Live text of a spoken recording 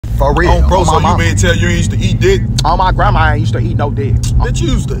For real. Oh, bro, so you mama. mean tell you used to eat dick? On my grandma, I ain't used to eat no dick. Bitch, you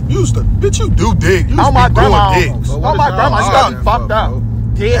used to, bitch, you do dick. You used On my to be grandma, doing dicks. on my grandma, you gotta be fucked up.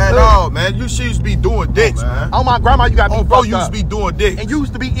 Dick, At all, man. You used to be doing dicks, man. On my grandma, you gotta be Oh, bro, fucked you used up. to be doing dicks. And you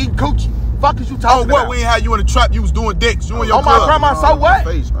used to be eating coochie. Fuck is you Oh, talking what? about? We ain't had you in the trap. You was doing dicks. You and your On my cousin. grandma, so what?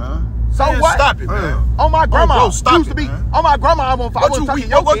 Face, man. So Man, what? Stop it, man. On my grandma, bro, stop used to it, be. man. On my grandma, I wasn't fucking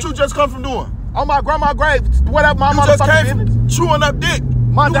your What dick. you just come from doing? On my grandma's grave, whatever my You just motherfucking came business. from chewing up dick.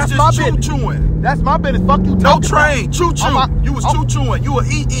 Man, You that's was my just business. chewing. That's my business. Fuck you No talking train. about. Chew. On my- You was chewing. You a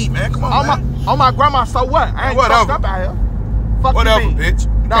eat, man. Come on, man. On my grandma, so what? I ain't Whatever. fucked up out here. Fuck Whatever, you mean?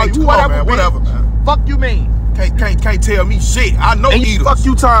 bitch. No, Can't- you come on, whatever, man. bitch. Whatever, man. Fuck you mean? Can't tell me shit. I know And eaters. fuck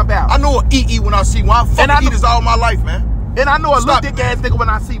you talking about? I know a eat when I see one. I fucking eaters all my life, man. And I know a little Stop dick it, ass nigga when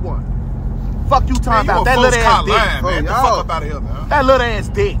I see one. Fuck you talking Man, about? you That a little folks ass caught dick. lying, man. Get the fuck up out of here, man. That little ass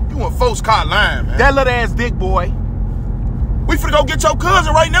dick. You a folks caught lying, man. That little ass dick, boy. We finna go get your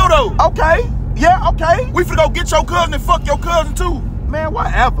cousin right now, though. Okay. Yeah, okay. We finna go get your cousin and fuck your cousin, too. Man,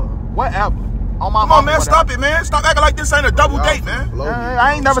 whatever. Whatever. On my Come mama, on, man. whatever. Stop it, man. Stop acting like this ain't a double date, man.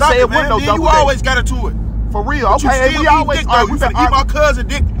 I ain't never Stop say it man. was no Me and double you date. always got into it. For real. But Okay, you still we eat always dick, though. You we finna eat my cousin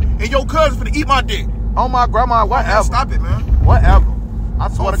dick, and your cousin finna eat my dick. on my grandma, whatever. Man, stop it, man. Whatever. I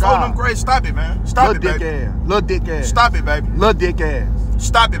swear to Phone them God. grades. Stop it, man. Stop Little it, dick baby. ass. Little dick ass. Stop it, baby. Little dick ass.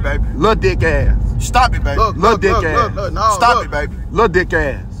 Stop it, baby. Little dick ass. Stop it, baby. Little dick ass. Stop it, baby. Little dick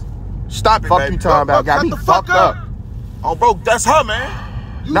ass. Stop it, Fuck baby. you talking about? Got me fucked up. Oh, bro, that's her, man.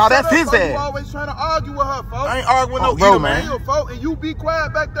 Nah, that's his You ass. always trying to argue with her, folks. I ain't arguing Oh, no bro, either, man. man. And you be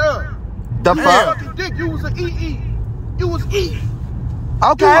quiet back there. The You fuck? fucking dick. You was an eat. You was eating. You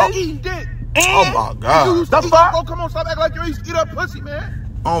Okay. was eating dick. Oh, my You God. used The to eat. fuck? Bro, come on, stop acting like you used to eat up pussy, man.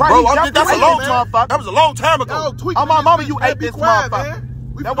 Oh, Right, bro, he I got think that's you a ate long this time. motherfucker. That was a long time Yo, ago. tweaking On my this mama, bitch, you man. ate Be this quiet, motherfucker.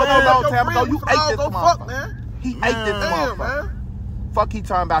 man. We That finna wasn't go a long your time friend. ago. We You finna ate all this go motherfucker. fuck, man. He ate Man. this Damn, motherfucker. man. Fuck he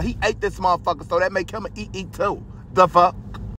talking about? He ate this motherfucker, so that make him an eat too. The fuck?